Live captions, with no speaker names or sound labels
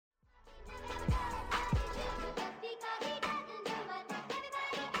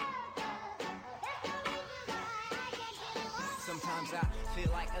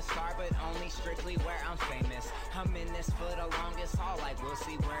feel like a star, but only strictly where I'm famous. I'm in this for the longest haul, like we'll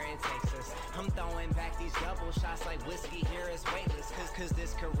see where it takes us. I'm throwing back these double shots like whiskey here is weightless. Cause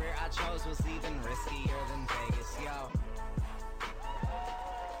this career I chose was even riskier than Vegas, yo.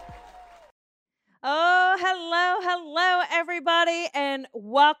 Oh, hello, everybody, and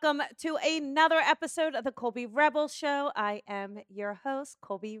welcome to another episode of the Colby Rebel Show. I am your host,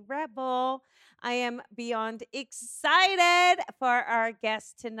 Colby Rebel. I am beyond excited for our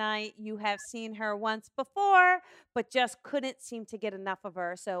guest tonight. You have seen her once before, but just couldn't seem to get enough of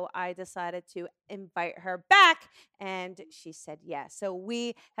her, so I decided to invite her back, and she said yes. So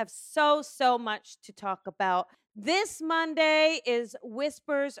we have so much to talk about. This Monday is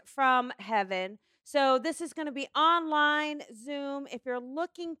Whispers from Heaven. So this is going to be online, Zoom. If you're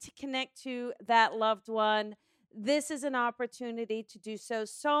looking to connect to that loved one, this is an opportunity to do so.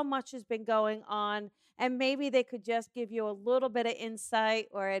 So much has been going on, and maybe they could just give you a little bit of insight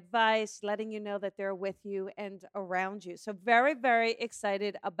or advice, letting you know that they're with you and around you. So very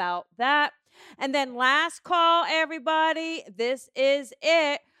excited about that. And then last call, everybody. This is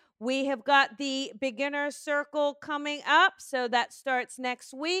it. We have got the beginner circle coming up. So that starts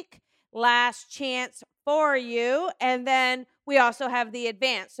next week. Last chance for you. And then we also have the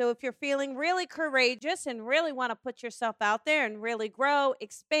advance. So if you're feeling really courageous and really want to put yourself out there and really grow,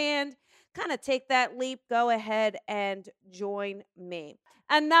 expand, kind of take that leap, go ahead and join me.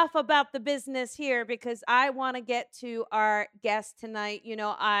 Enough about the business here, because I want to get to our guest tonight. You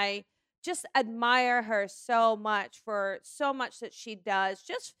know, I just admire her so much for so much that she does.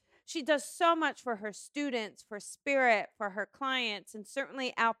 She does so much for her students, for Spirit, for her clients, and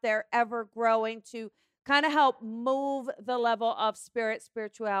certainly out there ever growing to kind of help move the level of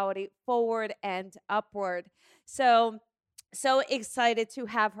spirituality forward and upward. So excited to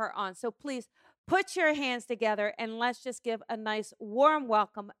have her on. So please put your hands together and let's just give a nice warm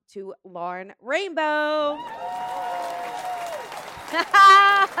welcome to Lauren Rainbow.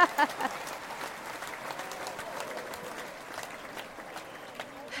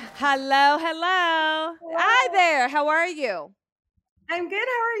 Hello. Hi there. How are you? I'm good.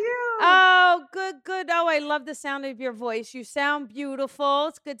 How are you? Oh, good. Oh, I love the sound of your voice. You sound beautiful.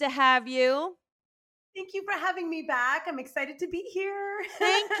 It's good to have you. Thank you for having me back. I'm excited to be here.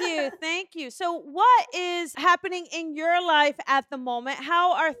 Thank you. So what is happening in your life at the moment?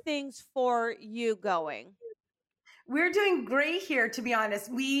 How are things for you going? We're doing great here, to be honest.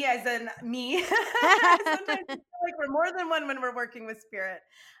 We, as in me, sometimes I feel like we're more than one when we're working with Spirit.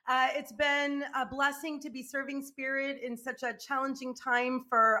 It's been a blessing to be serving Spirit in such a challenging time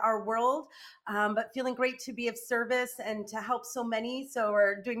for our world, but feeling great to be of service and to help so many. So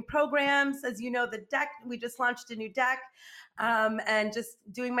we're doing programs. As you know, the deck, we just launched a new deck, and just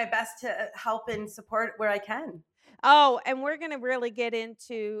doing my best to help and support where I can. Oh, and we're going to really get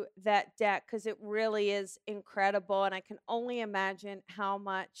into that deck because it really is incredible. And I can only imagine how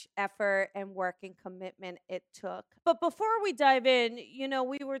much effort and work and commitment it took. But before we dive in, you know,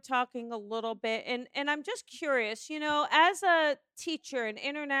 we were talking a little bit, and I'm just curious, you know, as a teacher, an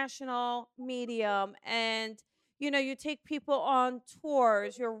international medium, and you know, you take people on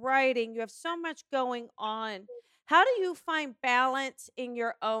tours, you're writing, you have so much going on. How do you find balance in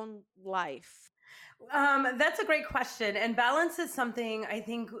your own life? That's a great question. And balance is something I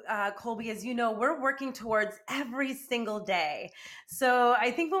think, Colby, as you know, we're working towards every single day. So I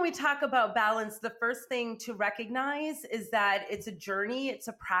think when we talk about balance, the first thing to recognize is that it's a journey, it's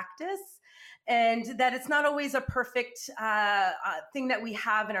a practice. And that it's not always a perfect thing that we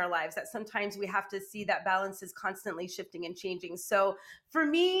have in our lives, that sometimes we have to see that balance is constantly shifting and changing. So for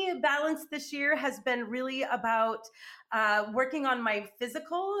me, balance this year has been really about working on my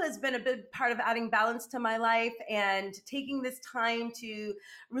physical has been a big part of adding balance to my life and taking this time to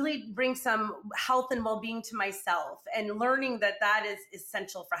really bring some health and well-being to myself and learning that that is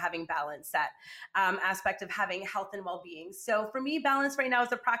essential for having balance, that aspect of having health and well-being. So for me, balance right now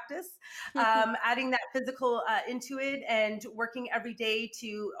is a practice, adding that physical into it and working every day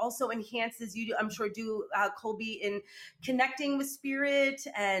to also enhance, as you do, I'm sure do, Colby, in connecting with Spirit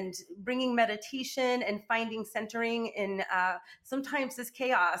and bringing meditation and finding centering in sometimes this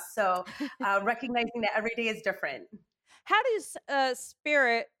chaos. So recognizing that every day is different. How does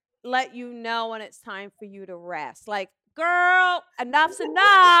Spirit let you know when it's time for you to rest? Like, girl, enough's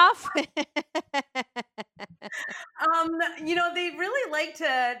enough. You know, they really like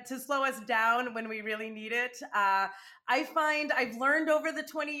to slow us down when we really need it. I find I've learned over the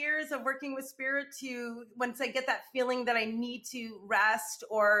 20 years of working with spirit to, once I get that feeling that I need to rest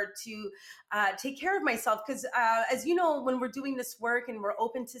or to take care of myself, because as you know, when we're doing this work and we're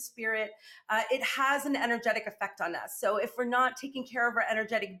open to spirit, it has an energetic effect on us. So if we're not taking care of our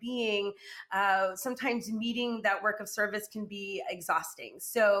energetic being, sometimes meeting that work of service can be exhausting.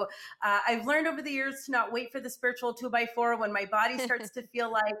 So I've learned over the years to not wait for the spiritual 2x4 when my body starts to feel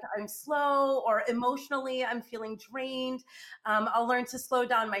like I'm slow or emotionally I'm feeling drained. I'll learn to slow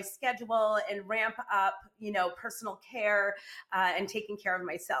down my schedule and ramp up, personal care and taking care of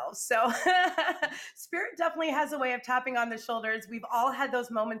myself. So spirit definitely has a way of tapping on the shoulders. We've all had those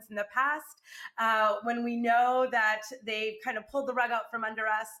moments in the past when we know that they kind of pulled the rug out from under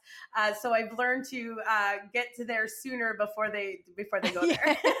us. So I've learned to get to there sooner before they go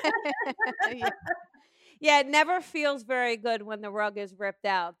there. Yeah, it never feels very good when the rug is ripped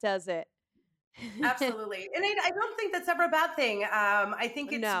out, does it? Absolutely. And I don't think that's ever a bad thing. I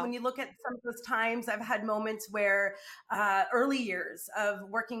think it's No. when you look at some of those times, I've had moments where early years of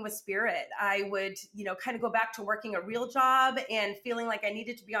working with spirit, I would, kind of go back to working a real job and feeling like I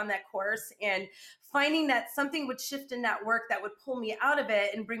needed to be on that course, and finding that something would shift in that work that would pull me out of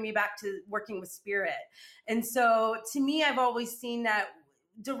it and bring me back to working with spirit. And so to me, I've always seen that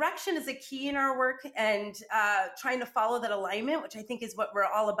direction is a key in our work, and trying to follow that alignment, which I think is what we're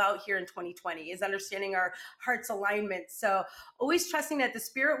all about here in 2020, is understanding our heart's alignment. So always trusting that the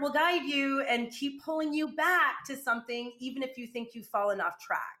spirit will guide you and keep pulling you back to something, even if you think you've fallen off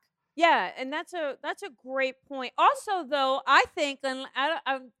track. Yeah, and that's a great point. Also, though, I think, and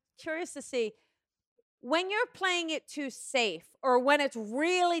I'm curious to see, when you're playing it too safe, or when it's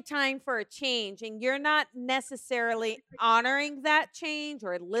really time for a change and you're not necessarily honoring that change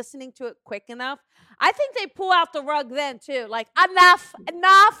or listening to it quick enough, I think they pull out the rug then too. Like, enough.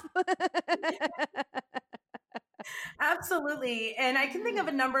 Absolutely. And I can think of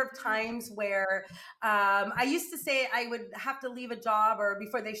a number of times where I used to say I would have to leave a job, or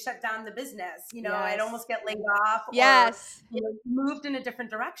before they shut down the business, I'd almost get laid off or moved in a different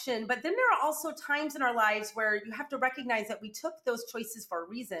direction. But then there are also times in our lives where you have to recognize that we took those choices for a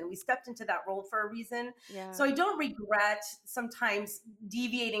reason. We stepped into that role for a reason. Yeah. So I don't regret sometimes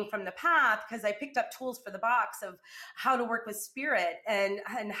deviating from the path, because I picked up tools for the box of how to work with spirit and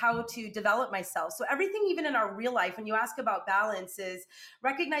how to develop myself. So everything, even in our real life, when you ask about balance, is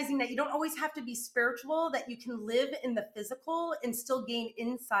recognizing that you don't always have to be spiritual, that you can live in the physical and still gain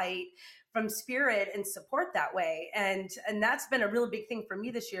insight from spirit and support that way. And that's been a really big thing for me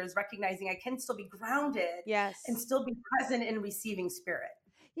this year, is recognizing I can still be grounded and still be present in receiving spirit.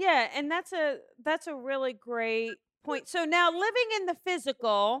 Yeah, and that's a really great point. So now, living in the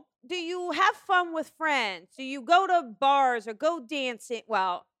physical, do you have fun with friends? Do you go to bars or go dancing?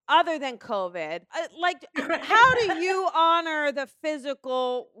 Well, other than COVID, how do you honor the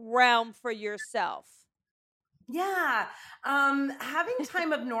physical realm for yourself? Yeah. Having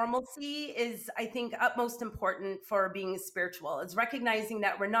time of normalcy is, I think, utmost important for being spiritual. It's recognizing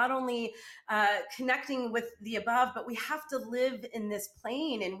that we're not only connecting with the above, but we have to live in this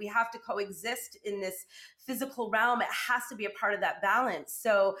plane and we have to coexist in this physical realm. It has to be a part of that balance.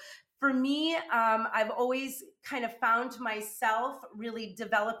 So for me, I've always kind of found myself really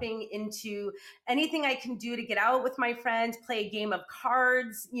developing into anything I can do to get out with my friends, play a game of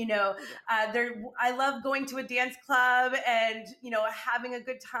cards. I love going to a dance club and, having a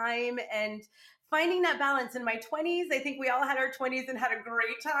good time and finding that balance. In my 20s, I think we all had our 20s and had a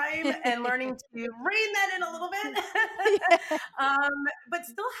great time, and learning to rein that in a little bit. But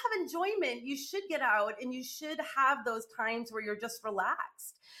still have enjoyment. You should get out and you should have those times where you're just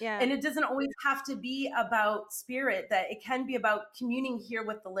relaxed. Yeah. And it doesn't always have to be about spirit, that it can be about communing here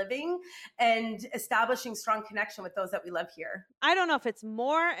with the living and establishing strong connection with those that we love here. I don't know if it's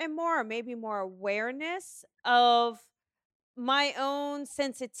more and more, or maybe more awareness of my own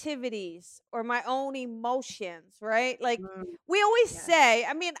sensitivities or my own emotions, right? Like, we always say,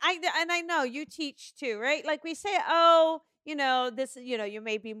 I mean, I know you teach too, right? Like, we say, oh, this, you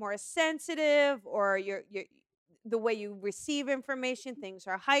may be more sensitive, or you're the way you receive information, things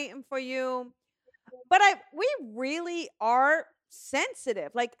are heightened for you. But we really are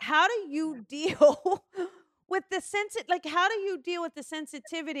sensitive. Like, how do you deal with the how do you deal with the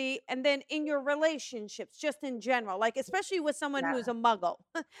sensitivity, and then in your relationships, just in general, like, especially with someone who's a muggle?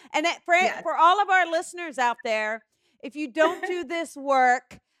 And for all of our listeners out there, if you don't do this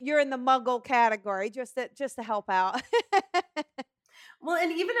work, you're in the muggle category, just to help out. Well,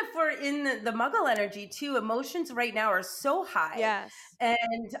 and even if we're in the muggle energy too, emotions right now are so high. Yes.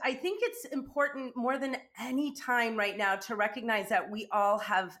 And I think it's important more than any time right now to recognize that we all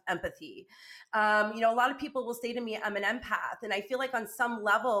have empathy. A lot of people will say to me, I'm an empath. And I feel like on some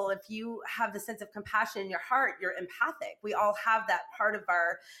level, if you have the sense of compassion in your heart, you're empathic. We all have that part of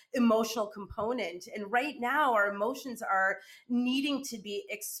our emotional component. And right now, our emotions are needing to be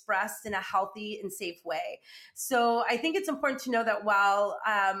expressed in a healthy and safe way. So I think it's important to know that while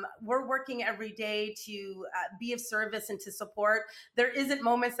we're working every day to be of service and to support, there isn't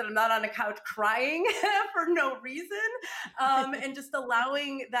moments that I'm not on a couch crying for no reason, and just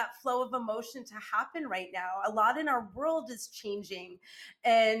allowing that flow of emotion to happen right now. A lot in our world is changing,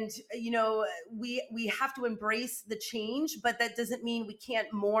 and we have to embrace the change, but that doesn't mean we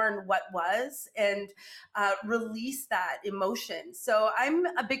can't mourn what was and release that emotion. So I'm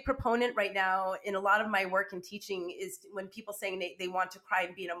a big proponent right now in a lot of my work and teaching is when people saying they want to cry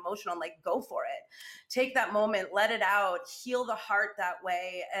and be emotional, I'm like, go for it. Take that moment, let it out, heal the heart that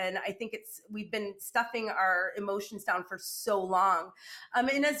way. And I think we've been stuffing our emotions down for so long.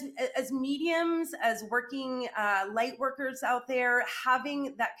 And as mediums, as working light workers out there,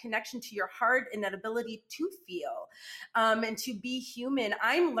 having that connection to your heart and that ability to feel and to be human,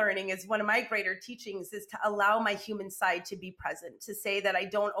 I'm learning is one of my greater teachings is to allow my human side to be present, to say that I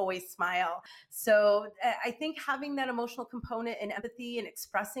don't always smile. So I think having that emotional component and empathy and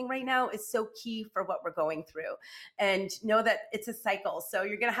expressing right now is so key for what we're going through. And know that it's a cycle. So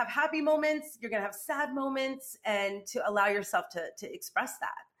you're going to have happy moments, you're going to have sad moments, and to allow yourself to express that.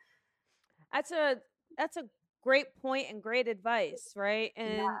 That's a great point and great advice, right?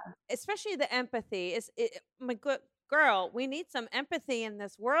 And especially the empathy my good girl, we need some empathy in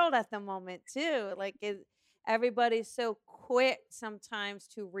this world at the moment too. Everybody's so quick sometimes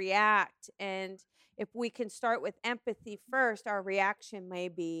to react, and if we can start with empathy first, our reaction may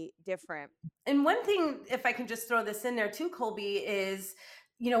be different. And one thing, if I can just throw this in there too, Colby, is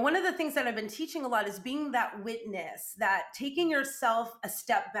one of the things that I've been teaching a lot is being that witness, that taking yourself a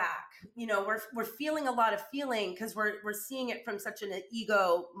step back. We're feeling a lot of feeling because we're seeing it from such an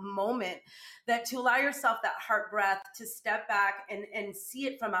ego moment, that to allow yourself that heart breath to step back and see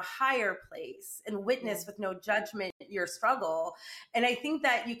it from a higher place and witness with no judgment your struggle. And I think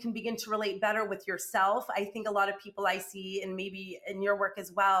that you can begin to relate better with yourself. I think a lot of people I see, and maybe in your work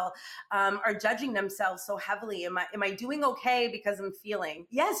as well, are judging themselves so heavily. Am I doing okay because I'm feeling?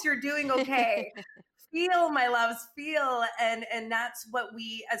 Yes, you're doing okay. Feel, my loves, feel. And that's what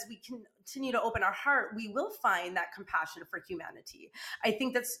as we continue to open our heart, we will find that compassion for humanity. I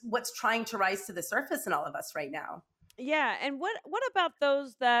think that's what's trying to rise to the surface in all of us right now. Yeah, and what about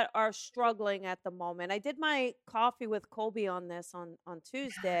those that are struggling at the moment? I did my coffee with Colby on this on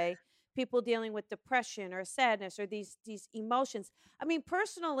Tuesday. People dealing with depression or sadness or these emotions. I mean,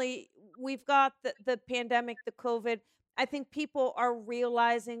 personally, we've got the pandemic, the COVID. I think people are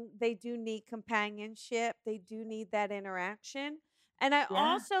realizing they do need companionship. They do need that interaction. And I Yeah.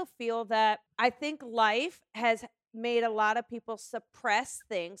 also feel that I think life has made a lot of people suppress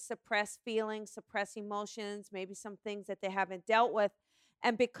things, suppress feelings, suppress emotions, maybe some things that they haven't dealt with.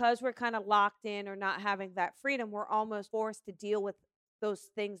 And because we're kind of locked in or not having that freedom, we're almost forced to deal with those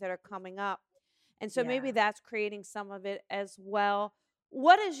things that are coming up. And so maybe Yeah. that's creating some of it as well.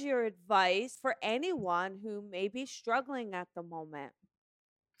 What is your advice for anyone who may be struggling at the moment?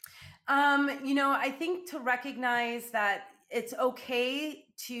 I think to recognize that it's okay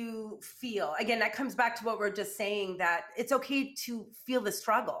to feel. Again, that comes back to what we're just saying, that it's okay to feel the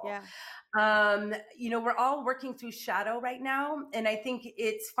struggle. Yeah. We're all working through shadow right now. And I think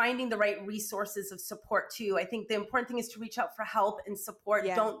it's finding the right resources of support too. I think the important thing is to reach out for help and support.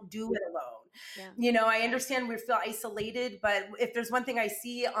 Yeah. Don't do it alone. Yeah. I understand we feel isolated, but if there's one thing I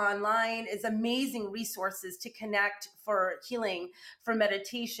see online is amazing resources to connect for healing, for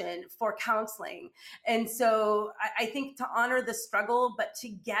meditation, for counseling. And so I think to honor the struggle, but to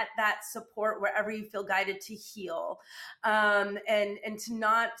get that support wherever you feel guided to heal, and to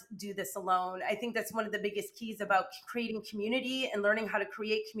not do this alone. I think that's one of the biggest keys about creating community and learning how to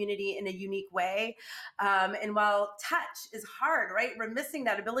create community in a unique way. And while touch is hard, right? We're missing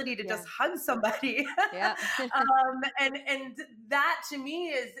that ability to just hug somebody. Yeah. And that to me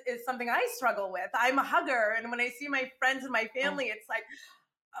is something I struggle with. I'm a hugger. And when I see my friends and my family, it's like,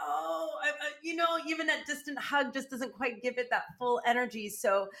 Even that distant hug just doesn't quite give it that full energy.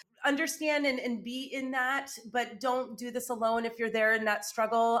 So understand and be in that, but don't do this alone. If you're there in that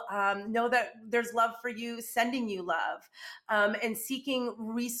struggle, know that there's love for you, sending you love, and seeking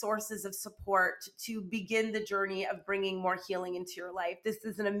resources of support to begin the journey of bringing more healing into your life. This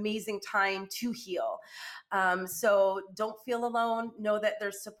is an amazing time to heal. So don't feel alone. Know that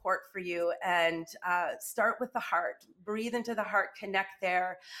there's support for you, and start with the heart. Breathe into the heart, connect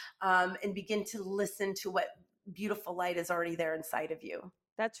there, and begin to listen to what beautiful light is already there inside of you.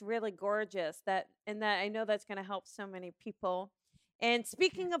 That's really gorgeous. That I know that's going to help so many people. And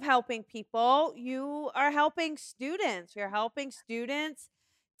speaking of helping people, you are helping students. You're helping students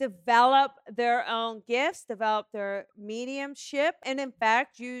develop their own gifts, develop their mediumship. And in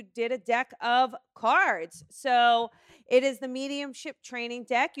fact, you did a deck of cards. So it is the mediumship training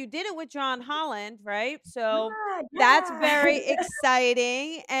deck. You did it with John Holland, right? So that's very Yeah.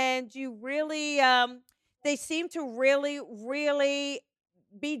 exciting. And you really, they seem to really, really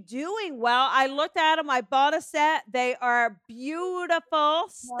be doing well. I looked at them. I bought a set. They are beautiful, Well,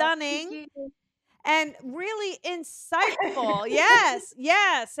 thank stunning, you. and really insightful. Yes.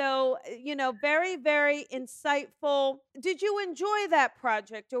 Yeah. So, very, very insightful. Did you enjoy that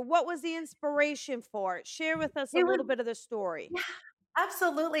project, or what was the inspiration for it? Share with us a It was little bit of the story.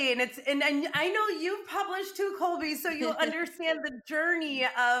 Absolutely. And I know you've published too, Colby, so you'll understand the journey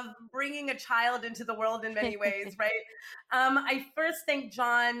of bringing a child into the world in many ways, right? I first thank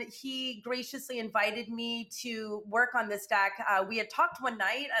John. He graciously invited me to work on this deck. We had talked one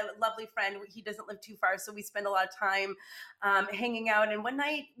night, a lovely friend. He doesn't live too far, so we spend a lot of time hanging out. And one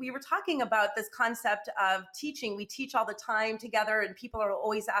night we were talking about this concept of teaching. We teach all the time together, and people are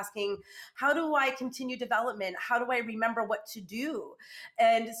always asking, how do I continue development? How do I remember what to do?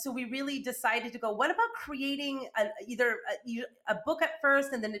 And so we really decided to go, what about creating either a book at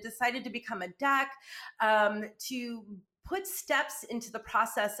first, and then it decided to become a deck, to put steps into the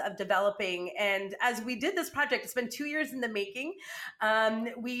process of developing. And as we did this project, it's been 2 years in the making.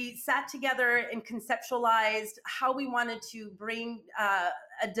 We sat together and conceptualized how we wanted to bring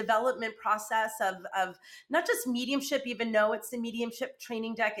a development process of not just mediumship, even though it's the mediumship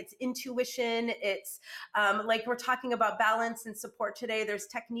training deck, it's intuition, it's like we're talking about balance and support today. There's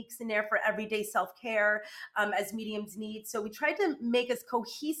techniques in there for everyday self-care as mediums need. So we tried to make as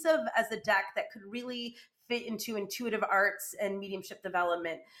cohesive as a deck that could really fit into intuitive arts and mediumship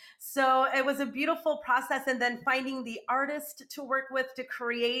development. So it was a beautiful process. And then finding the artist to work with to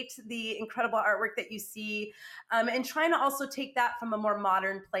create the incredible artwork that you see, and trying to also take that from a more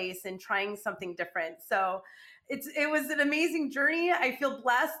modern place and trying something different. So it was an amazing journey. I feel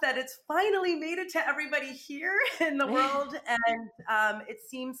blessed that it's finally made it to everybody here in the world. And it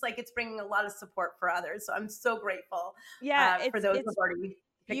seems like it's bringing a lot of support for others. So I'm so grateful Yeah, for it's those who it's have already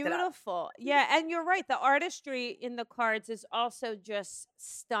picked it up. beautiful. Yeah, and you're right. The artistry in the cards is also just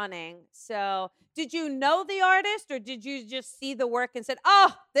stunning. So, did you know the artist, or did you just see the work and said,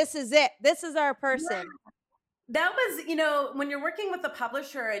 "Oh, this is it. This is our person"? That was, when you're working with a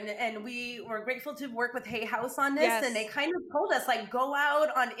publisher, and we were grateful to work with Hay House on this, and they Yes. kind of told us, like, go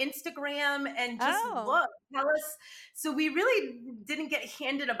out on Instagram and just Oh. look, tell us. So we really didn't get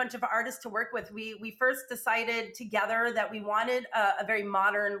handed a bunch of artists to work with. We first decided together that we wanted a very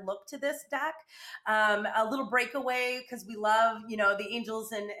modern look to this deck, a little breakaway, because we love, the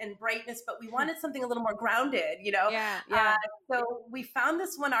angels and brightness, but we wanted something a little more grounded. Yeah, yeah. So we found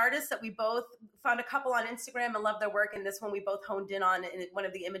this one artist that we both found a couple on Instagram and loved their work. And this one we both honed in on in one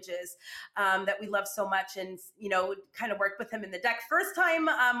of the images that we love so much, and, kind of worked with him in the deck. First time,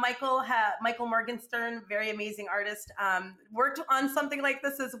 Michael Morgenstern, very amazing artist, worked on something like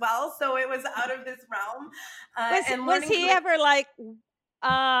this as well. So it was out of his realm. Was he ever like,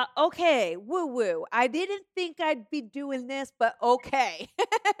 okay, woo woo. I didn't think I'd be doing this, but okay.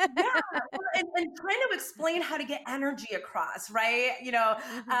 Yeah, well, and trying to explain how to get energy across, right?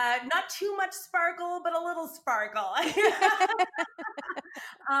 Not too much sparkle, but a little sparkle.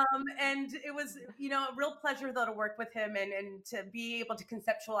 And it was, a real pleasure, though, to work with him and to be able to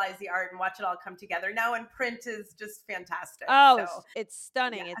conceptualize the art and watch it all come together. Now in print is just fantastic. Oh, So, it's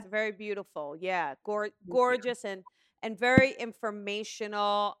stunning. yeah. It's very beautiful. Yeah, Thank you. gorgeous and very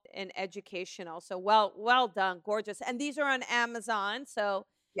informational and educational. So well done, gorgeous. And these are on Amazon, so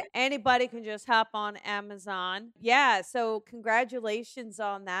Yeah. anybody can just hop on Amazon. Yeah, so congratulations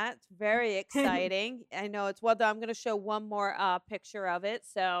on that. It's very exciting. I know it's well done. I'm going to show one more picture of it.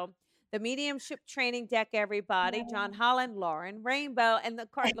 So the mediumship training deck, everybody. John Holland, Lauren Rainbow, and the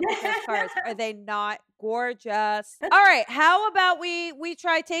card. Look at those cards. Are they not gorgeous? All right. How about we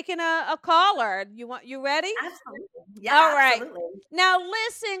try taking a caller? You ready? Absolutely. Yeah, All right. absolutely. Now,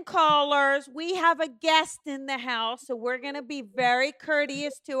 listen, callers, we have a guest in the house, so we're going to be very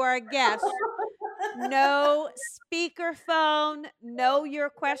courteous to our guests. No speakerphone, know your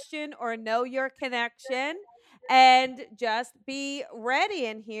question or know your connection, and just be ready.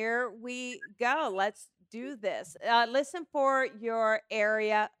 And here we go. Let's do this. Listen for your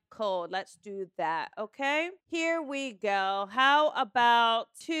area code. Let's do that. Okay. Here we go. How about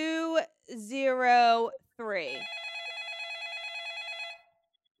 203?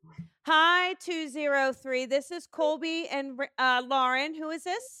 Hi, 203. This is Colby and Lauren. Who is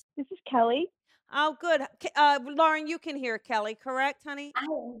this? This is Kelly. Oh, good. Lauren, you can hear Kelly, correct, honey? Yes,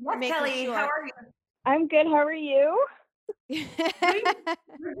 Making Kelly, sure. how are you? I'm good. How are you? We're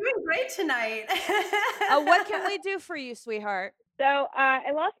doing great tonight. What can we do for you, sweetheart? So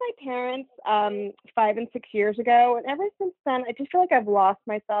I lost my parents 5 and 6 years ago, and ever since then, I just feel like I've lost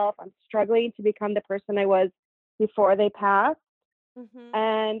myself. I'm struggling to become the person I was before they passed,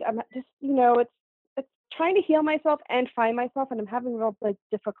 and I'm just, it's trying to heal myself and find myself, and I'm having real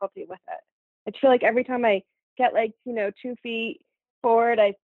difficulty with it. I just feel like every time I get 2 feet forward,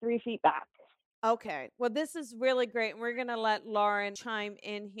 I 3 feet back. Okay. Well, this is really great. And we're going to let Lauren chime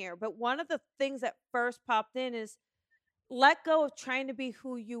in here. But one of the things that first popped in is let go of trying to be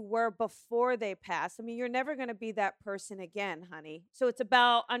who you were before they passed. I mean, you're never going to be that person again, honey. So it's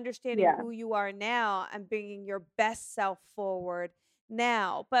about understanding Yeah. who you are now and bringing your best self forward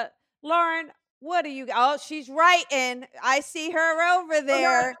now. But Lauren, what are you? Oh, she's writing. I see her over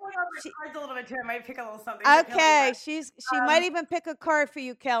there. Cards a little bit too. I might pick a little something. Okay, she might even pick a card for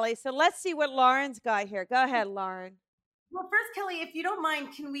you, Kelly. So let's see what Lauren's got here. Go ahead, Lauren. Well, first, Kelly, if you don't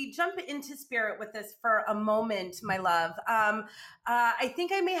mind, can we jump into spirit with this for a moment, my love? I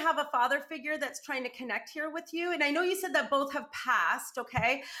think I may have a father figure that's trying to connect here with you. And I know you said that both have passed,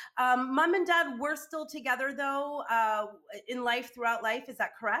 okay? Mom and dad were still together, though, in life, throughout life. Is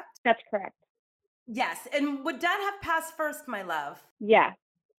that correct? That's correct. Yes. And would dad have passed first, my love? Yeah.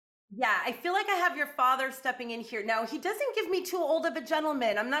 Yeah, I feel like I have your father stepping in here. Now, he doesn't give me too old of a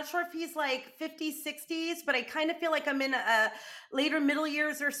gentleman. I'm not sure if he's like 50s, 60s, but I kind of feel like I'm in a later middle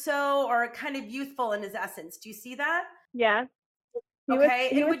years or so, or kind of youthful in his essence. Do you see that? Yeah. He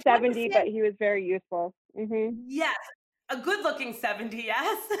Okay. was 70, but he was very useful. Yes. A good looking 70,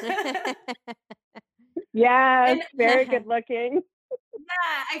 yes. Yes, very good looking.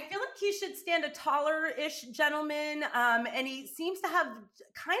 Yeah, I feel like he should stand a taller-ish gentleman, and he seems to have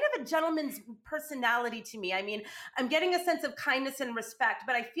kind of a gentleman's personality to me. I mean, I'm getting a sense of kindness and respect,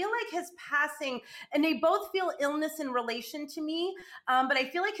 but I feel like his passing, and they both feel illness in relation to me, but I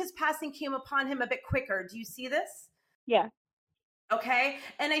feel like his passing came upon him a bit quicker. Do you see this? Yeah. Okay.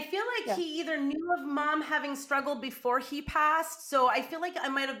 And I feel like he either knew of mom having struggled before he passed, so I feel like I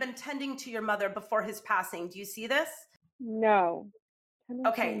might have been tending to your mother before his passing. Do you see this? No.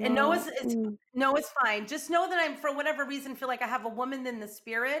 Okay, and no is fine. Just know that I'm, for whatever reason, feel like I have a woman in the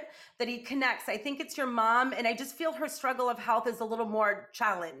spirit that he connects. I think it's your mom, and I just feel her struggle of health is a little more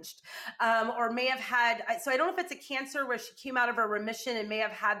challenged, or may have had. So I don't know if it's a cancer where she came out of her remission and may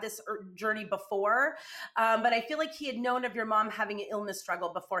have had this journey before, but I feel like he had known of your mom having an illness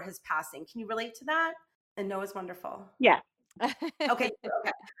struggle before his passing. Can you relate to that? And Noah's wonderful. Yeah. Okay.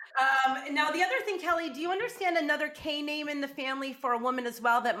 Now the other thing, Kelly, do you understand another K name in the family for a woman as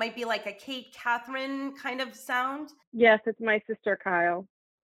well that might be like a Kate Catherine kind of sound? Yes, it's my sister Kyle.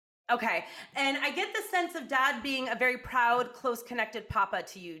 Okay. And I get the sense of dad being a very proud, close connected papa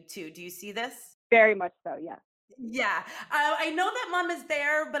to you too. Do you see this? Very much so, yeah. Yeah. I know that mom is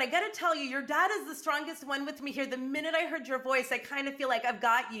there, but I got to tell you, your dad is the strongest one with me here. The minute I heard your voice, I kind of feel like I've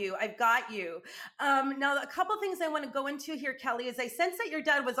got you. Now, a couple things I want to go into here, Kelly, is I sense that your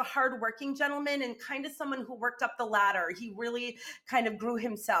dad was a hardworking gentleman and kind of someone who worked up the ladder. He really kind of grew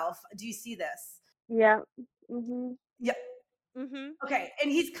himself. Do you see this? Yeah. Yeah. Okay. And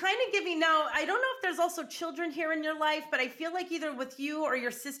he's kind of giving now, I don't know if there's also children here in your life, but I feel like either with you or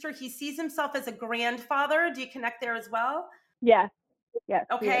your sister, he sees himself as a grandfather. Do you connect there as well? Yes. Yes.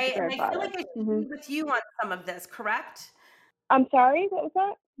 Okay. And I feel like I should be with you on some of this, correct? I'm sorry, what was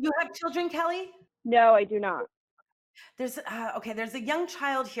that? You have children, Kelly? No, I do not. There's a young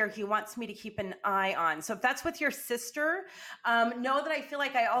child here he wants me to keep an eye on. So if that's with your sister, know that I feel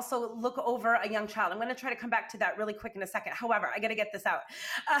like I also look over a young child. I'm going to try to come back to that really quick in a second. However, I got to get this out.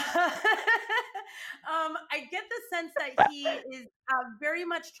 I get the sense that he is very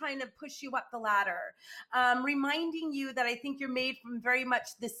much trying to push you up the ladder, reminding you that I think you're made from very much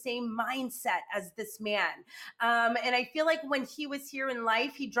the same mindset as this man. And I feel like when he was here in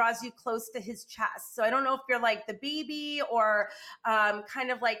life, he draws you close to his chest. So I don't know if you're like the baby or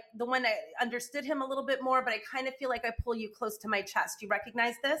kind of like the one that understood him a little bit more, but I kind of feel like I pull you close to my chest. Do you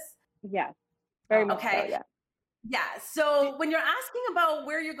recognize this? Yes, very much so, Okay. yeah. Yeah. So when you're asking about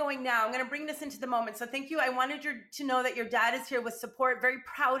where you're going now, I'm going to bring this into the moment. So thank you. I wanted you to know that your dad is here with support, very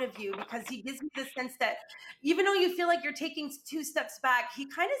proud of you, because he gives me the sense that even though you feel like you're taking 2 steps back, he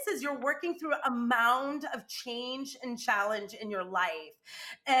kind of says you're working through a mound of change and challenge in your life.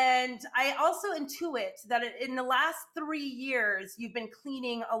 And I also intuit that in the last 3 years, you've been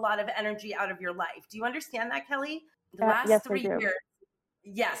cleaning a lot of energy out of your life. Do you understand that, Kelly? The last Yes, 3 I do. years.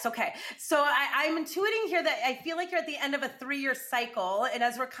 Yes. Okay. So I'm intuiting here that I feel like you're at the end of a 3-year cycle. And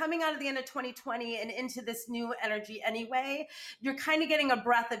as we're coming out of the end of 2020 and into this new energy anyway, you're kind of getting a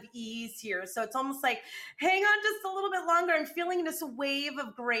breath of ease here. So it's almost like, hang on just a little bit longer. I'm feeling this wave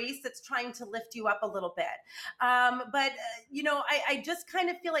of grace that's trying to lift you up a little bit. I just kind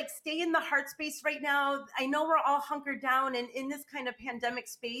of feel like stay in the heart space right now. I know we're all hunkered down and in this kind of pandemic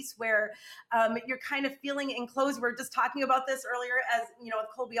space where you're kind of feeling enclosed. We were just talking about this earlier with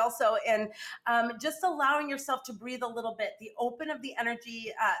Colby also, and just allowing yourself to breathe a little bit. The opening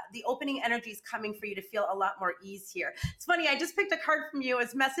energy is coming for you to feel a lot more ease here. It's funny, I just picked a card from you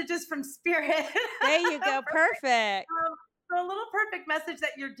as messages from Spirit. There you go. Perfect. So a little perfect message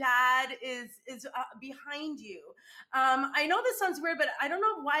that your dad is behind you. I know this sounds weird, but I don't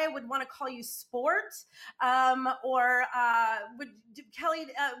know why I would want to call you sport. Kelly,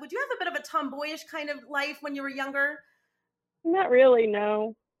 would you have a bit of a tomboyish kind of life when you were younger? Not really,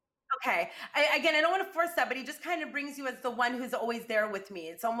 no. Okay. I don't want to force that, but he just kind of brings you as the one who's always there with me.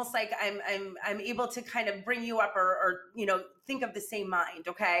 It's almost like I'm able to kind of bring you up or think of the same mind.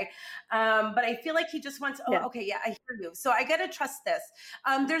 Okay. But I feel like he just wants, I hear you. So I got to trust this.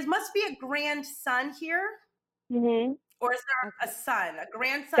 There must be a grandson here. Mm-hmm. Or is there a son, a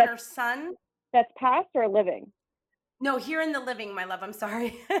grandson or son? That's past or living? No, here in the living, my love. I'm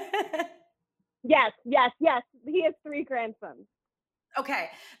sorry. Yes. He has 3 grandsons. Okay.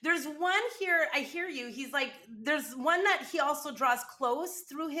 There's one here. I hear you. He's like, there's one that he also draws close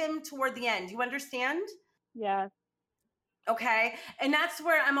through him toward the end. You understand? Yeah. Okay. And that's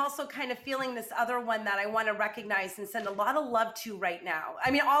where I'm also kind of feeling this other one that I want to recognize and send a lot of love to right now.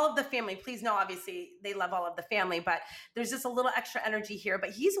 I mean, all of the family, please know, obviously they love all of the family, but there's just a little extra energy here, but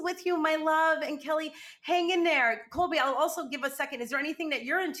he's with you, my love. And Kelly, hang in there. Colby, I'll also give a second. Is there anything that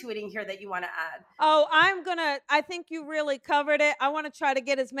you're intuiting here that you want to add? Oh, I think you really covered it. I want to try to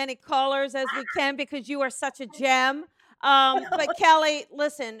get as many callers as we can because you are such a gem. But Kelly,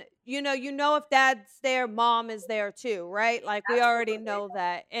 listen, you know, if dad's there, mom is there too, right? Like we already know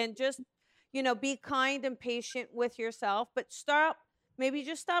that. And just, be kind and patient with yourself, but maybe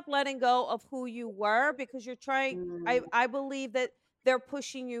just stop letting go of who you were because you're trying. I believe that they're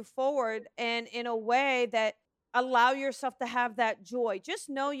pushing you forward and in a way that allow yourself to have that joy. Just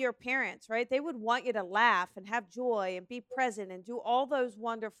know your parents, right? They would want you to laugh and have joy and be present and do all those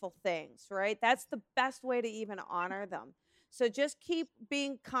wonderful things, right? That's the best way to even honor them. So just keep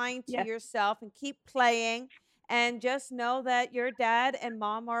being kind to yourself and keep playing and just know that your dad and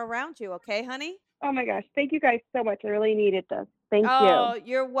mom are around you. Okay, honey? Oh my gosh. Thank you guys so much. I really needed this. Thank you. Oh,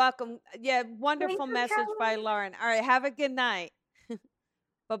 you're welcome. Yeah, wonderful message by Lauren. All right, have a good night.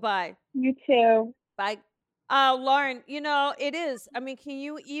 Bye-bye. You too. Bye. Lauren, it is. I mean, can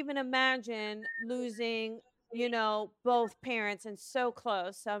you even imagine losing, both parents and so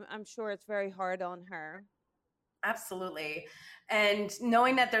close? I'm sure it's very hard on her. Absolutely. And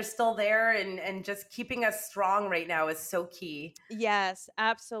knowing that they're still there and just keeping us strong right now is so key. Yes,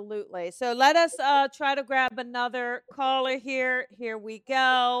 absolutely. So let us try to grab another caller here. Here we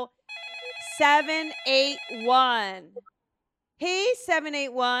go. 781. Hey,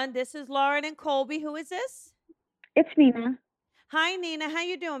 781. This is Lauren and Colby. Who is this? It's Nina. Hi, Nina. How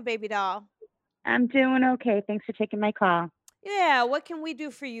you doing, baby doll? I'm doing okay. Thanks for taking my call. Yeah. What can we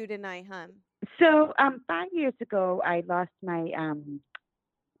do for you tonight, hon? So, 5 years ago, I lost my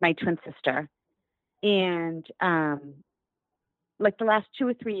my twin sister, and like the last 2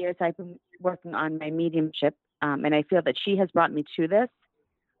 or 3 years, I've been working on my mediumship, and I feel that she has brought me to this.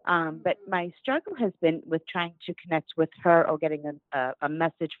 But my struggle has been with trying to connect with her or getting a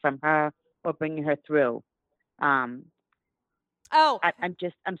message from her or bringing her through. Um, Oh, I'm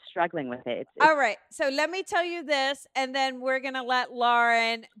struggling with it. all right. So let me tell you this, and then we're going to let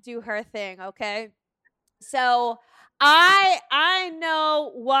Lauren do her thing, okay? So I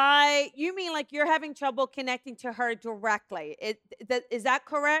know why you mean like you're having trouble connecting to her directly. Is that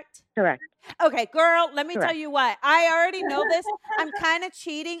correct? correct. Okay, girl, let me tell Correct. you why. I already know this. I'm kind of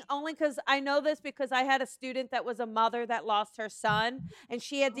cheating only because I know this because I had a student that was a mother that lost her son, and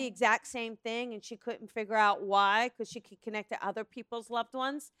she had the exact same thing, and she couldn't figure out why because she could connect to other people's loved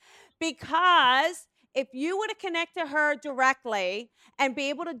ones. Because if you were to connect to her directly and be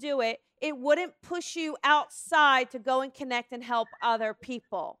able to do it, it wouldn't push you outside to go and connect and help other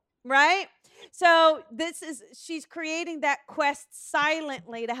people, right? So she's creating that quest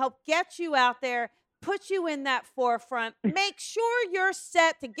silently to help get you out there, put you in that forefront, make sure you're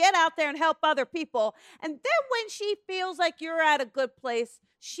set to get out there and help other people. And then when she feels like you're at a good place,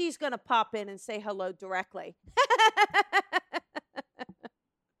 she's going to pop in and say hello directly.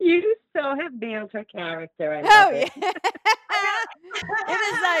 You so have nailed her character. I Oh, love yeah. it.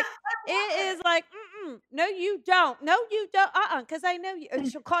 It is like, no, you don't. No, you don't. Because I know you.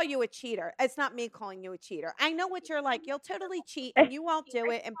 She'll call you a cheater. It's not me calling you a cheater. I know what you're like. You'll totally cheat and you won't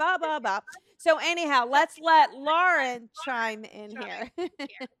do it and blah, blah, blah. So anyhow, let's let Lauren chime in here.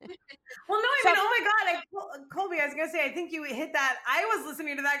 Well, no, I mean, oh my God, Colby, I was going to say, I think you hit that. I was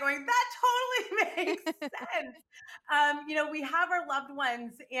listening to that going, that totally makes sense. We have our loved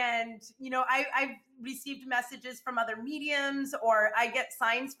ones and, I've received messages from other mediums or I get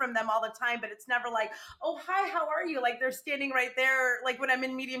signs from them all the time, but it's never like, oh, hi, how are you? Like they're standing right there, like when I'm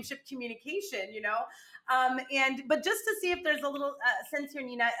in mediumship communication, but just to see if there's a little sense here,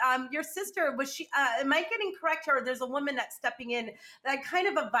 Nina, your sister, was she, am I getting correct here? Or there's a woman that's stepping in that kind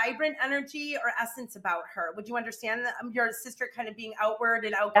of a vibrant energy or essence about her. Would you understand that your sister kind of being outward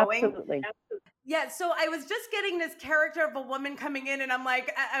and outgoing? Absolutely. Yeah, so I was just getting this character of a woman coming in, and I'm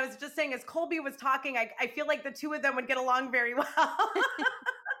like, I was just saying, as Colby was talking, I feel like the two of them would get along very well.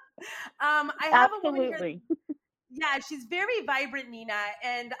 I have Absolutely. a woman here. Yeah, she's very vibrant, Nina,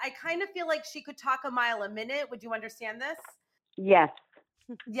 and I kind of feel like she could talk a mile a minute. Would you understand this? Yes.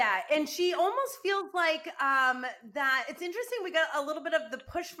 Yeah, and she almost feels like that. It's interesting. We got a little bit of the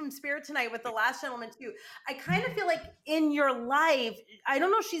push from spirit tonight with the last gentleman too. I kind of feel like in your life, I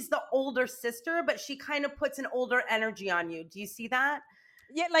don't know if she's the older sister, but she kind of puts an older energy on you. Do you see that?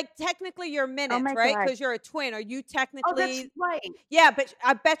 Yeah, like technically you're minutes, my right? God. Because you're a twin. Are you Oh, that's technically? right. Yeah, but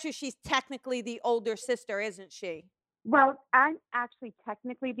I bet you she's technically the older sister, isn't she? Well, I'm actually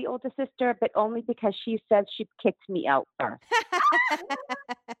technically the older sister, but only because she says she kicked me out first.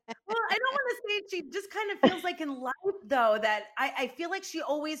 Well, I don't want to say she just kind of feels like in life, though, that I feel like she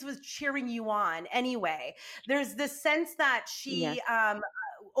always was cheering you on anyway. There's this sense that she Yes.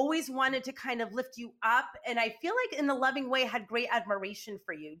 always wanted to kind of lift you up. And I feel like in a loving way had great admiration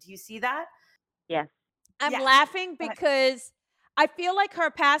for you. Do you see that? Yes. I'm Yeah. laughing Go ahead. because I feel like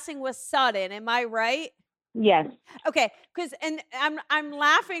her passing was sudden. Am I right? Yes. Okay, and I'm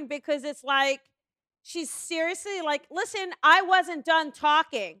laughing because it's like she's seriously like, listen, I wasn't done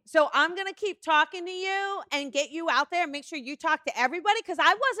talking. So I'm going to keep talking to you and get you out there and make sure you talk to everybody because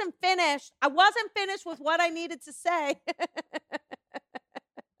I wasn't finished. I wasn't finished with what I needed to say.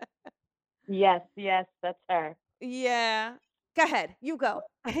 Yes. Yes. That's her. Yeah. Go ahead. You go.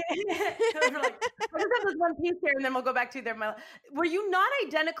 We're like, I just have this one piece here, and then we'll go back to there. Were you not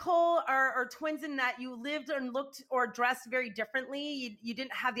identical or twins in that you lived and looked or dressed very differently? You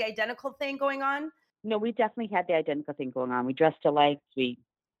didn't have the identical thing going on? No, we definitely had the identical thing going on. We dressed alike.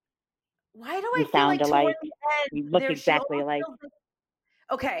 Why do We I feel like sound toward alike. the We end, look she exactly almost alike. feels like,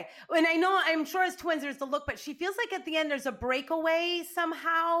 okay. And I know, I'm sure as twins, there's the look, but she feels like at the end, there's a breakaway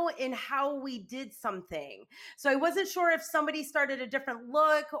somehow in how we did something. So I wasn't sure if somebody started a different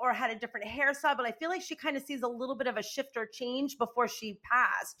look or had a different hairstyle, but I feel like she kind of sees a little bit of a shift or change before she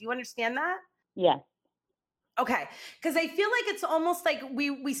passed. Do you understand that? Yes. Okay. Because I feel like it's almost like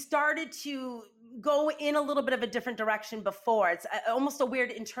we started to go in a little bit of a different direction before. It's almost a weird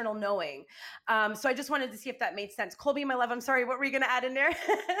internal knowing. So I just wanted to see if that made sense. Colby, my love, I'm sorry. What were you going to add in there?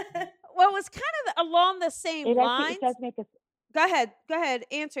 Well, it was kind of along the same lines. It does make us. Go ahead.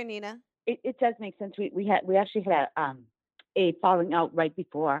 Answer, Nina. It does make sense. We actually had a falling out right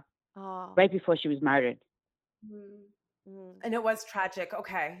before she was murdered. And it was tragic.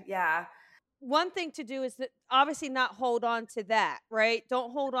 Okay. Yeah. One thing to do is that obviously not hold on to that, right?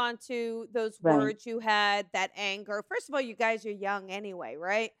 Don't hold on to those Right. words you had, that anger. First of all, you guys are young anyway,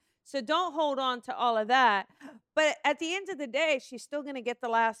 right? So don't hold on to all of that. But at the end of the day, she's still going to get the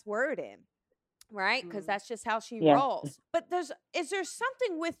last word in. right? Because that's just how she Yeah. rolls. But is there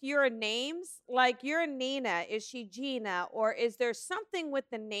something with your names? Like you're Nina, is she Gina? Or is there something with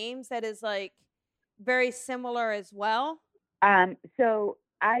the names that is like very similar as well? So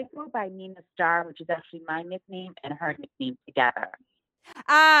I go by Nina Star, which is actually my nickname and her nickname together.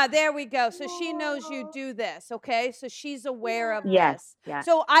 Ah, there we go. So she knows you do this, okay? So she's aware of Yes, this. yes,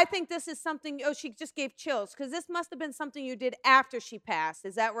 So I think this is something, oh, she just gave chills because this must have been something you did after she passed.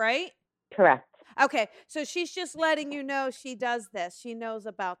 Is that right? correct. Okay, so she's just letting you know she does this. She knows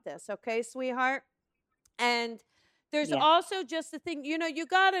about this, okay, sweetheart? And there's Yeah. also just the thing, you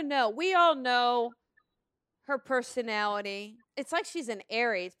got to know. We all know her personality. It's like she's an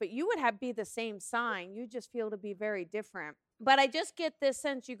Aries, but you would be the same sign. You just feel to be very different. But I just get this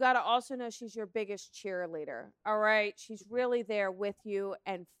sense you got to also know she's your biggest cheerleader. All right. She's really there with you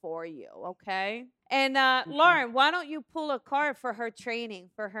and for you. Okay. And Lauren, why don't you pull a card for her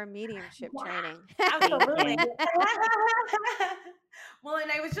training, for her mediumship training? Absolutely. Thank Well,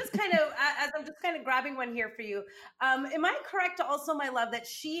 and I was just kind of, as I'm just kind of grabbing one here for you. Am I correct also, my love, that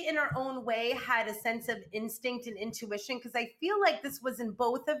she in her own way had a sense of instinct and intuition? Because I feel like this was in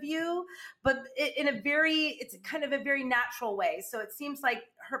both of you, but it's kind of a very natural way. So it seems like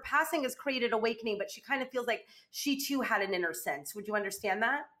her passing has created awakening, but she kind of feels like she too had an inner sense. Would you understand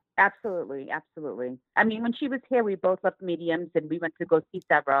that? Absolutely, absolutely. I mean, when she was here, we both left mediums and we went to go see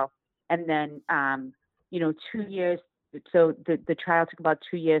several. And then, 2 years. So the trial took about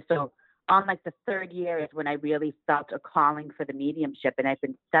 2 years. So on like the third year is when I really felt a calling for the mediumship, and I've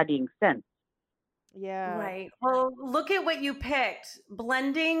been studying since. Yeah. Right. Well, look at what you picked.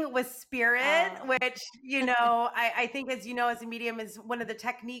 Blending with spirit, which, I think, as you know, as a medium is one of the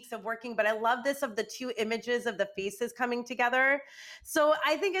techniques of working, but I love this of the two images of the faces coming together. So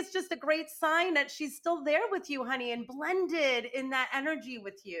I think it's just a great sign that she's still there with you, honey, and blended in that energy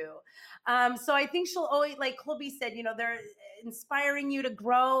with you. So I think she'll always, like Colby said, they're inspiring you to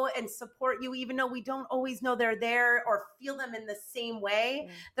grow and support you, even though we don't always know they're there or feel them in the same way.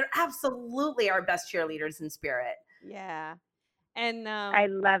 They're absolutely our best cheerleaders in spirit. Yeah. And I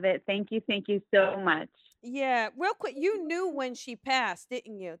love it. Thank you so much. yeah, real quick, you knew when she passed,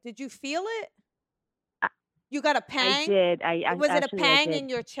 didn't you? Did you feel it? I- You got a I pang? did. Was it a Actually, I pang did. in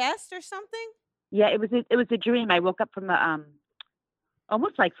your chest or something? Yeah, it was a dream. I woke up from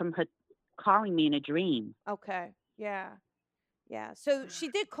almost like from her calling me in a dream. Okay. Yeah. Yeah. So she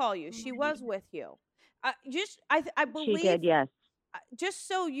did call you. She was with you. I She believe, did, yes. just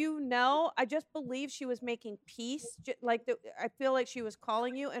so you know, I just believe she was making peace. I feel like she was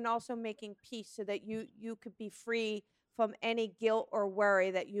calling you and also making peace so that you could be free from any guilt or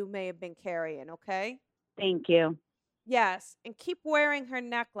worry that you may have been carrying. Okay. Thank you. Yes, and keep wearing her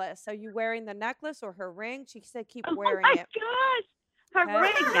necklace. Are you wearing the necklace or her ring? She said keep Oh wearing my it. gosh. Her Okay.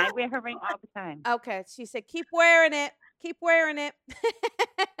 ring. I wear her ring all the time. Okay, she said keep wearing it. Keep wearing it.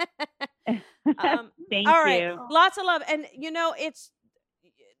 Thank All right. you. Lots of love. And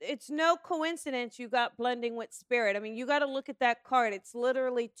it's no coincidence you got blending with spirit. I mean, you got to look at that card. It's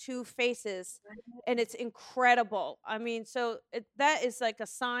literally two faces and it's incredible. I mean, so that is like a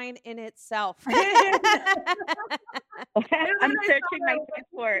sign in itself. I'm searching my deck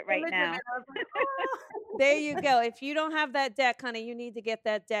for it right now. There you go. If you don't have that deck, honey, you need to get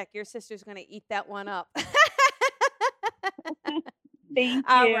that deck. Your sister's going to eat that one up. Thank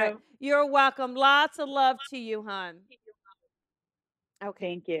All you. right. You're welcome. Lots of love to you, hon.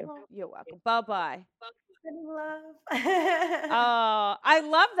 Okay. Thank you. You're welcome. Bye-bye. Love. Oh, I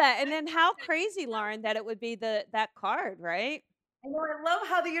love that. And then how crazy, Lauren, that it would be that card, right? I know, I love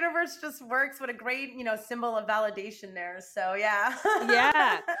how the universe just works. What a great, symbol of validation there. So yeah.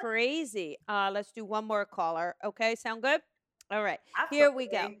 Yeah, crazy. Let's do one more caller. Okay, sound good? All right. Here we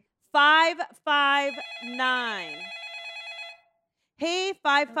go. Absolutely. 559. Hey,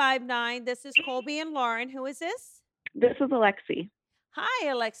 559. This is Colby and Lauren. Who is this? This is Alexi. Hi,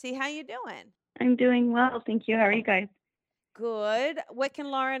 Alexi. How you doing? I'm doing well, thank you. How are you guys? Good. What can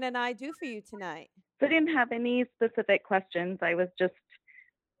Lauren and I do for you tonight? So I didn't have any specific questions. I was just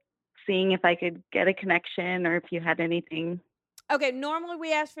seeing if I could get a connection or if you had anything. Okay, normally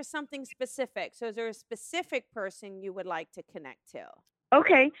we ask for something specific. So is there a specific person you would like to connect to?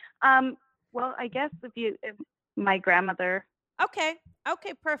 Okay. Well, I guess if my grandmother. Okay,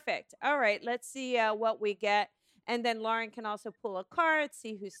 perfect. All right, let's see what we get. And then Lauren can also pull a card,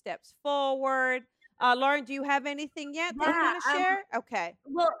 see who steps forward. Lauren, do you have anything yet that you Yeah, want to share? Okay.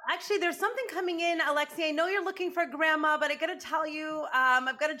 well, actually, there's something coming in, Alexi. I know you're looking for grandma, but I got to tell you,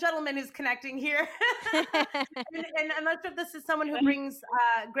 I've got a gentleman who's connecting here. And I'm not sure if this is someone who brings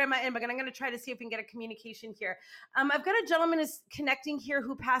grandma in, but I'm going to try to see if we can get a communication here. I've got a gentleman who's connecting here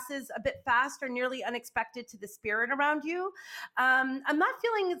who passes a bit fast or nearly unexpected to the spirit around you. I'm not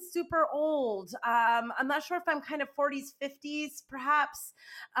feeling super old. I'm not sure if I'm kind of 40s, 50s, perhaps.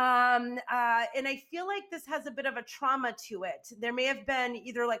 And I feel like this has a bit of a trauma to it. There may have been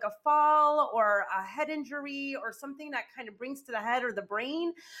either like a fall or a head injury or something that kind of brings to the head or the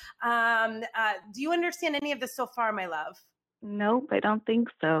brain. Do you understand any of this so far, my love? Nope, I don't think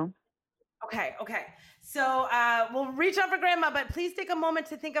so. Okay. So we'll reach out for grandma, but please take a moment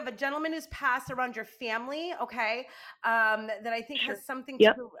to think of a gentleman who's passed around your family, okay? That I think has something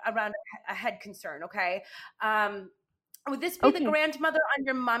to do around a head concern, okay? Would this be the grandmother on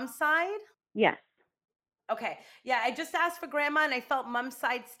your mom's side? Yes. Okay. Yeah, I just asked for grandma and I felt mom's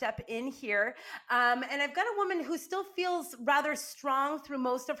side step in here. And I've got a woman who still feels rather strong through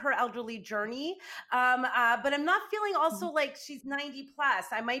most of her elderly journey. But I'm not feeling also like she's 90 plus.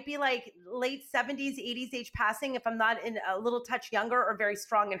 I might be like late 70s, 80s age passing if I'm not in a little touch younger or very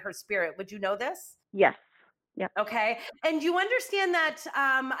strong in her spirit. Would you know this? Yes. Yeah. Okay. And you understand that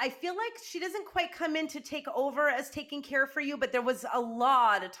I feel like she doesn't quite come in to take over as taking care for you, but there was a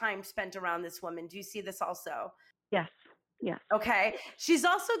lot of time spent around this woman. Do you see this also? Yes. Yes. Okay. She's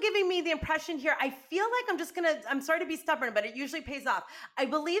also giving me the impression here. I feel like I'm sorry to be stubborn, but it usually pays off. I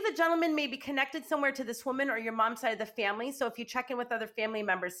believe the gentleman may be connected somewhere to this woman or your mom's side of the family. So if you check in with other family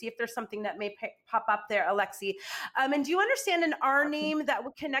members, see if there's something that may pop up there, Alexi. And do you understand an R name that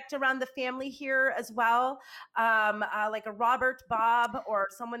would connect around the family here as well? Like a Robert, Bob, or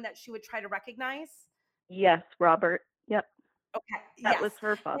someone that she would try to recognize? Yes, Robert. Yep. Okay. That was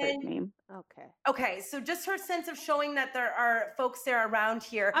her father's name. Okay. So just her sense of showing that there are folks there around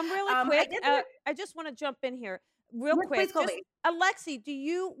here. I'm really quick. I just want to jump in here real quick. Just, Alexi,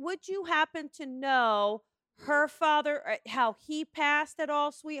 would you happen to know her father, how he passed at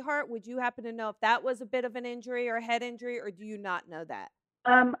all, sweetheart? Would you happen to know if that was a bit of an injury or a head injury, or do you not know that?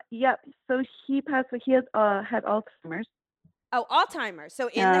 Yep. So he passed. He has had Alzheimer's. Oh, Alzheimer's. So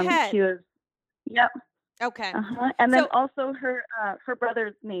in the head. He was. Yep. Okay. And then also her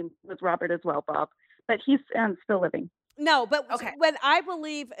brother's name was Robert as well, Bob, but he's still living. No, but when I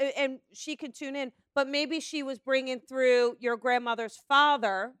believe, and she can tune in, but maybe she was bringing through your grandmother's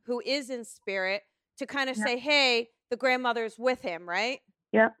father, who is in spirit, to kind of say, hey, the grandmother's with him, right?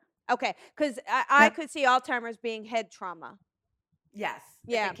 Yep. Okay, because I could see Alzheimer's being head trauma. Yes.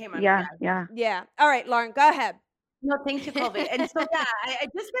 Yeah. Yeah. All right, Lauren, go ahead. No, thank you, Colby. And so, I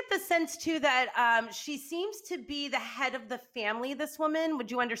just get the sense too that she seems to be the head of the family, this woman. Would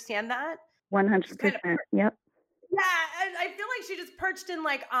you understand that? 100%. Yep. Yeah, I feel like she just perched in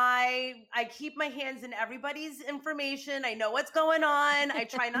like, I keep my hands in everybody's information. I know what's going on. I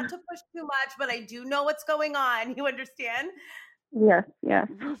try not to push too much, but I do know what's going on. You understand? Yes. Yeah.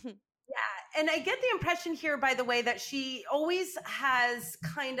 And I get the impression here, by the way, that she always has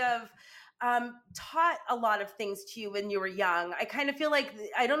kind of taught a lot of things to you when you were young. I kind of feel like,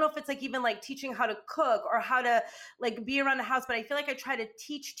 I don't know if it's like even like teaching how to cook or how to like be around the house, but I feel like I try to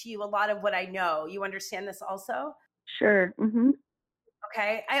teach to you a lot of what I know. You understand this also? Sure.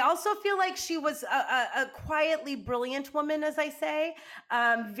 Okay. I also feel like she was a quietly brilliant woman, as I say,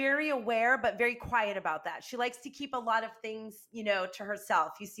 very aware, but very quiet about that. She likes to keep a lot of things, to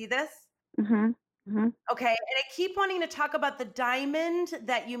herself. You see this? Okay. And I keep wanting to talk about the diamond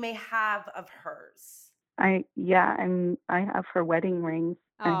that you may have of hers. I have her wedding rings.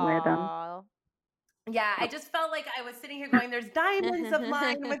 I wear them. Yeah, I just felt like I was sitting here going, there's diamonds of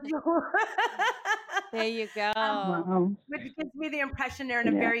mine with you. There you go. Which gives me the impression they're in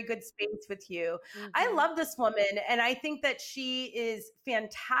a very good space with you. I love this woman, and I think that she is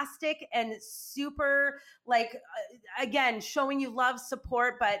fantastic and super, again, showing you love,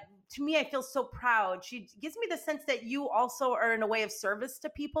 support, but to me, I feel so proud. She gives me the sense that you also are in a way of service to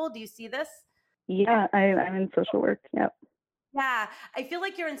people. Do you see this? Yeah, I'm in social work. Yep. Yeah, I feel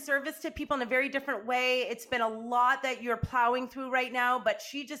like you're in service to people in a very different way. It's been a lot that you're plowing through right now, but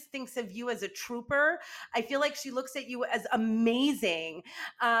she just thinks of you as a trooper. I feel like she looks at you as amazing.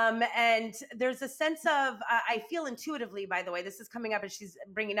 And there's a sense of, I feel intuitively, by the way, this is coming up as she's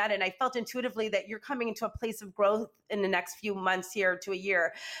bringing that in. I felt intuitively that you're coming into a place of growth in the next few months here to a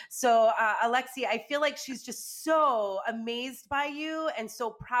year. So Alexi, I feel like she's just so amazed by you and so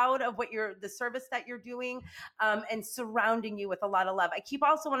proud of the service that you're doing and surrounding you you with a lot of love. I keep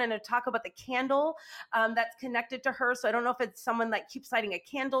also wanting to talk about the candle that's connected to her. So I don't know if it's someone that keeps lighting a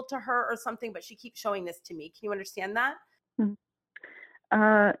candle to her or something, but she keeps showing this to me. Can you understand that?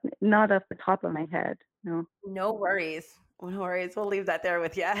 Not off the top of my head, no. No worries. No worries. We'll leave that there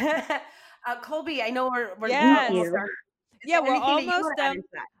with you. Colby, I know we're Yes. almost done. Yeah, we're Anything that you almost wanna add done. into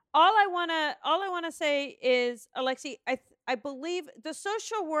that? All I wanna say is, Alexi, I believe the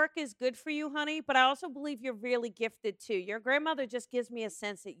social work is good for you, honey, but I also believe you're really gifted too. Your grandmother just gives me a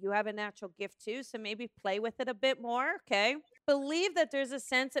sense that you have a natural gift too, so maybe play with it a bit more, okay? Believe that there's a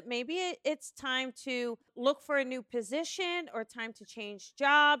sense that maybe it's time to look for a new position or time to change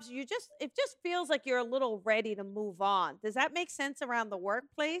jobs. It just feels like you're a little ready to move on. Does that make sense around the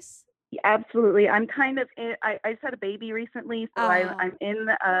workplace? Absolutely. I'm kind of I just had a baby recently, so I'm in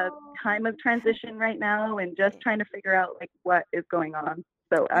a time of transition right now and just trying to figure out like what is going on.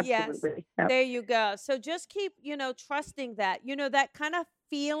 So Yes. absolutely. Yep. There you go. So just keep, trusting that, that kind of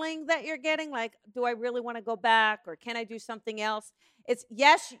feeling that you're getting like, do I really want to go back or can I do something else? It's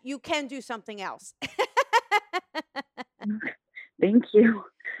yes, you can do something else. Thank you.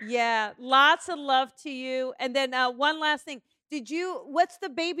 Yeah, lots of love to you. And then one last thing. Did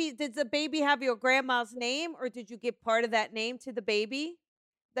the baby have your grandma's name or did you give part of that name to the baby?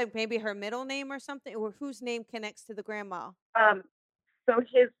 Like maybe her middle name or something, or whose name connects to the grandma? So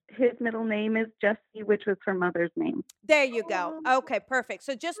his middle name is Jesse, which was her mother's name. There you go. Okay, perfect.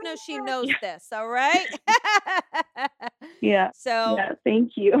 So just know she knows this, all right? Yeah. So yeah,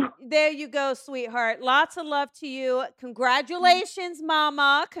 thank you. there you go, sweetheart. Lots of love to you. Congratulations,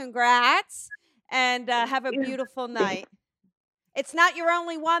 Mama. Congrats. And have a beautiful night. It's not your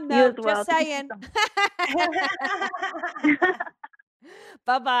only one, You though. as well. Just Thank you saying. so much.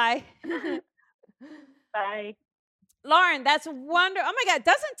 Bye-bye. Bye. Lauren, that's wonderful. Oh my God,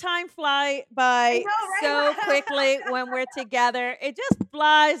 doesn't time fly by so quickly when we're together? It just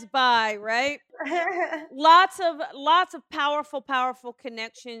flies by, right? Lots of powerful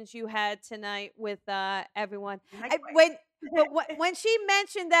connections you had tonight with everyone. When she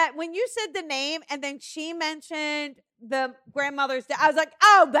mentioned that, when you said the name and then she mentioned the grandmother's, I was like,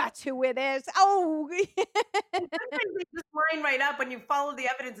 oh, that's who it is. Oh, Sometimes they just line right up when you follow the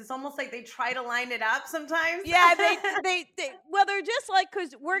evidence. It's almost like they try to line it up sometimes. yeah, they're just like,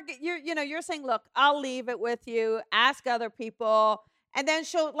 because you're saying, look, I'll leave it with you. Ask other people. And then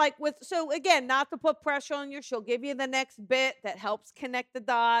she'll so again, not to put pressure on you, she'll give you the next bit that helps connect the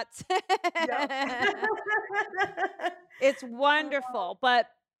dots. It's wonderful, but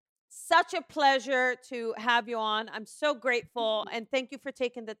such a pleasure to have you on. I'm so grateful and thank you for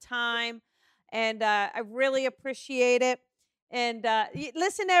taking the time. And I really appreciate it. And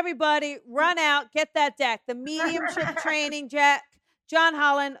listen, everybody, run out, get that deck, the mediumship training deck, John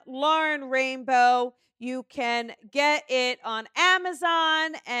Holland, Lauren Rainbow. You can get it on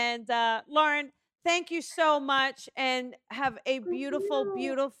Amazon. And Lauren, thank you so much and have a beautiful,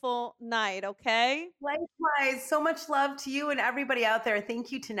 beautiful night, okay? Likewise. So much love to you and everybody out there.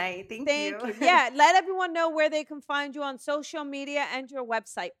 Thank you tonight. Thank you. Yeah, let everyone know where they can find you on social media and your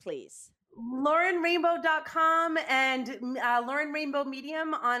website, please. LaurenRainbow.com and Lauren Rainbow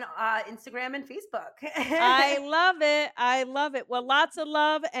Medium on Instagram and Facebook. I love it. I love it. Well, lots of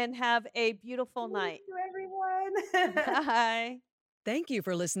love and have a beautiful night. Thank you, everyone. Bye. Thank you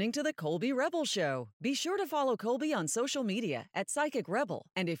for listening to The Colby Rebel Show. Be sure to follow Colby on social media at Psychic Rebel.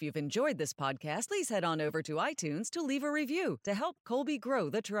 And if you've enjoyed this podcast, please head on over to iTunes to leave a review to help Colby grow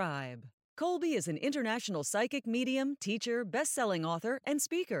the tribe. Colby is an international psychic medium, teacher, best-selling author, and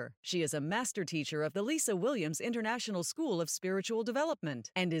speaker. She is a master teacher of the Lisa Williams International School of Spiritual Development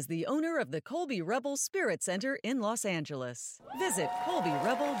and is the owner of the Colby Rebel Spirit Center in Los Angeles. Visit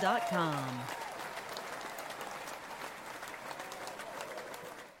ColbyRebel.com.